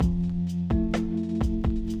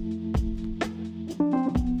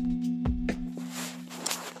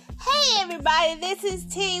everybody, this is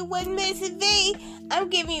T with Miss V. I'm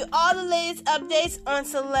giving you all the latest updates on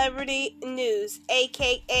celebrity news,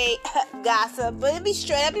 aka gossip, but it'll be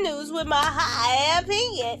straight up news with my high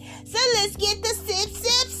opinion. So let's get the sipping.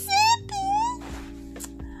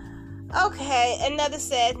 Okay, another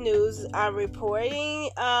sad news I'm reporting.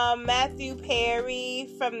 Matthew Perry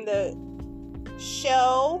from the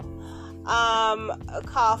show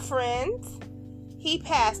called Friends, he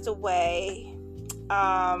passed away.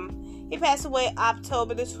 He passed away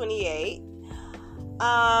October the 28th,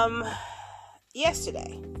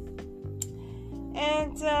 yesterday.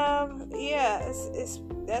 And, yeah,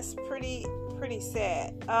 that's pretty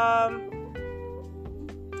sad.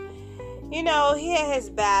 You know, he had his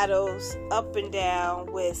battles up and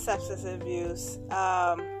down with substance abuse.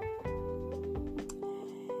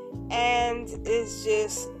 And it's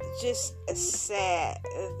just sad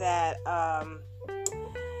that,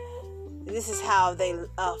 this is how they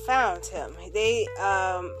found him.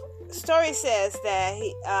 Story says that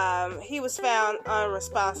he was found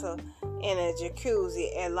unresponsive in a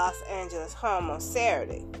jacuzzi at Los Angeles home on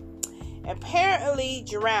Saturday, apparently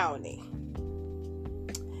drowning.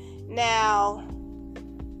 Now,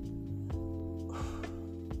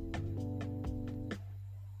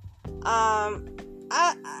 I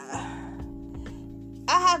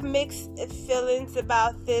have mixed feelings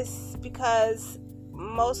about this because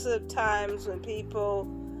most of the times when people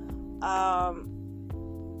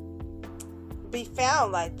be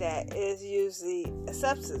found like that, is usually a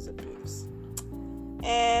substance abuse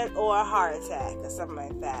and or a heart attack or something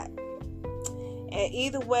like that. And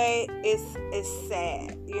either way, it's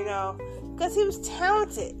sad, you know, because he was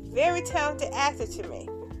talented, very talented actor to me.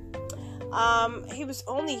 He was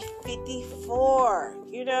only 54,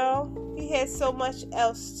 you know. He had so much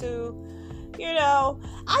else to, you know.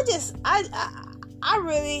 I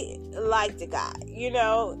really like the guy, you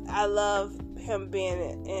know. I love him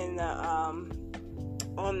being in on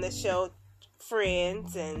the show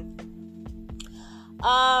Friends, and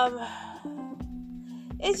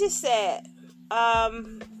it's just sad. I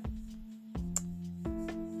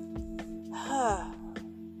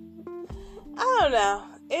don't know.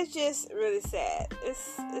 It's just really sad.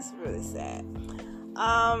 It's really sad.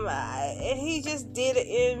 He just did an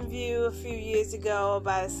interview a few years ago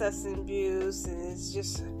about substance abuse, and it's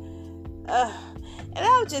just, and I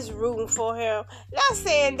was just rooting for him. Not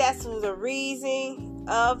saying that's the reason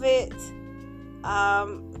of it,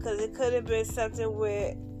 because it could have been something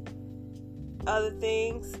with other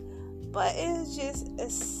things, but it's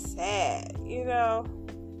just sad, you know,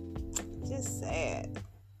 just sad.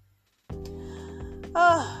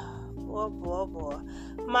 Oh, boy.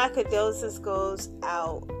 My condolences goes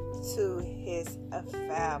out to his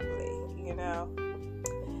family, you know.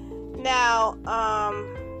 Now,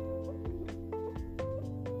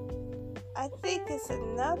 I think it's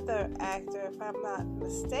another actor, if I'm not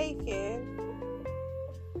mistaken.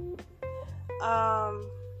 I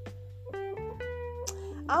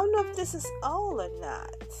don't know if this is all or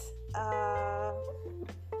not.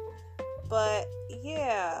 But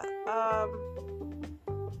yeah,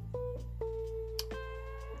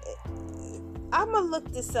 I'm gonna look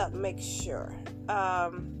this up, make sure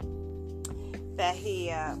that he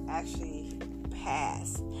actually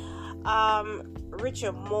passed.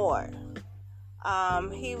 Richard Moore,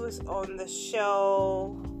 he was on the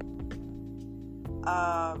show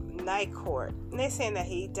Night Court, and they're saying that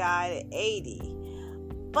he died at 80,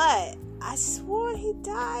 but I swore he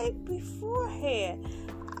died beforehand.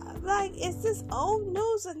 Like, is this old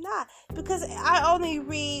news or not? Because I only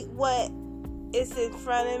read what is in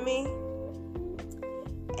front of me.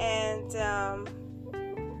 And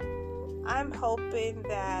I'm hoping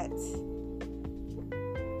that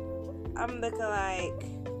I'm looking like,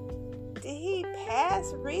 did he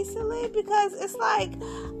pass recently? Because it's like,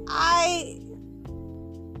 I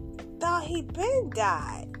thought he'd been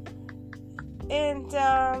died. And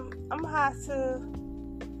I'm gonna have to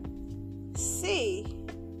see.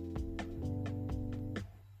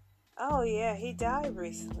 Oh yeah, he died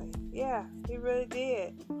recently. Yeah, he really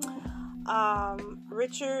did.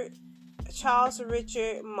 Charles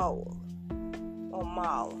Richard Molls, or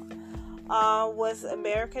Molls, was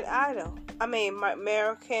American actor.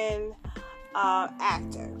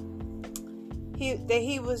 He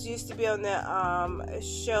was used to be on the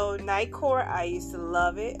show Night Court. I used to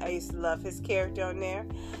love it. I used to love his character on there,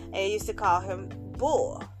 and I used to call him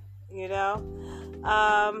Bull, you know.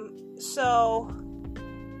 So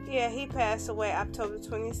yeah, he passed away October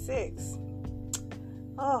 26th.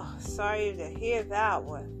 Oh, sorry to hear that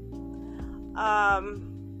one.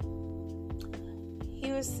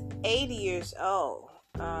 He was 80 years old.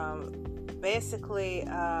 Basically,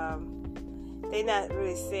 they're not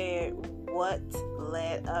really saying what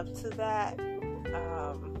led up to that,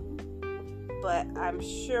 but I'm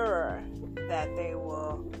sure that they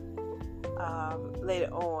will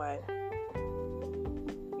later on,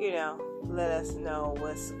 let us know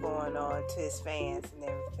what's going on to his fans and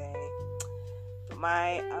everything.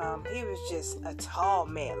 But he was just a tall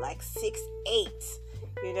man, like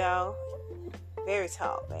 6'8", very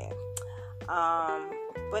tall man.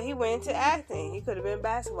 But he went into acting. He could have been a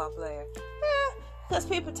basketball player. Because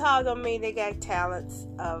people tall don't mean they got talents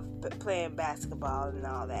of playing basketball and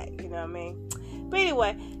all that. You know what I mean? But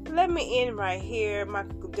anyway, let me end right here. My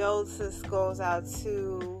condolences goes out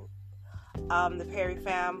to the Perry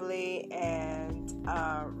family and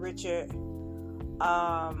Richard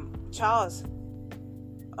Charles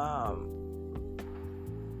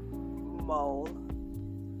Moll.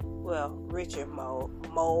 Well, Richard Moll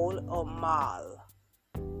or Moll.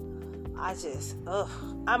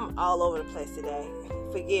 I'm all over the place today.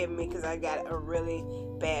 Forgive me because I got a really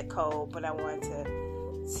bad cold, but I wanted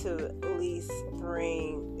to at least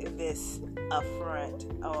bring this up front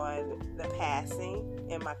on the passing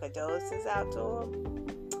and my condolences out to him.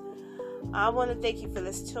 I want to thank you for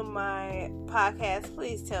listening to my podcast.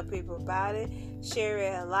 Please tell people about it, share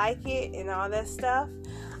it, and like it, and all that stuff.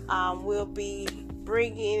 We'll be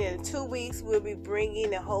bringing, in 2 weeks,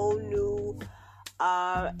 a whole new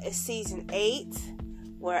season 8,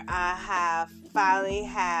 where I finally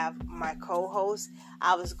have my co-host.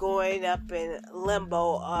 I was going up in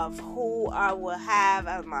limbo of who I will have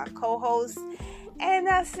as my co-host, and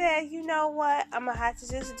I said, you know what, I'm gonna have to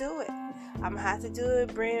just do it. I'm gonna have to do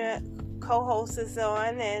it, bring a co-hosts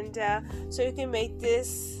on, and so you can make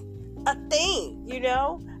this a thing,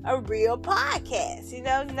 a real podcast,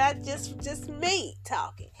 not just me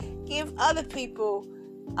talking. Give other people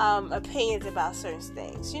opinions about certain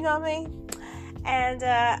things, you know what I mean? And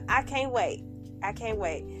I can't wait.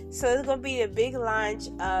 So it's gonna be the big launch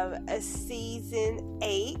of a season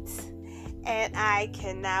 8, and I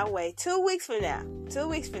cannot wait. 2 weeks from now,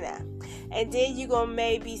 and then you're gonna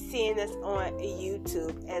maybe seeing us on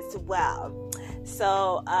YouTube as well.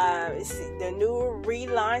 So the new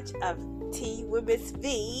relaunch of Tea with Miss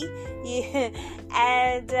V, yeah,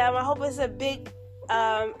 and I hope it's a big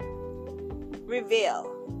reveal.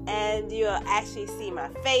 And you'll actually see my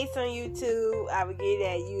face on YouTube. I will give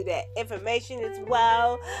you that information as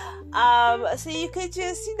well. So you could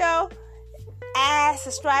just,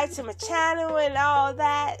 subscribe to my channel and all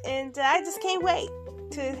that. And I just can't wait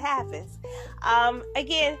till it happens.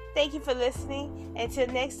 Again, thank you for listening. Until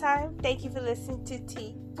next time, thank you for listening to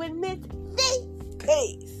Tea with Miss V.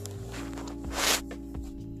 Peace.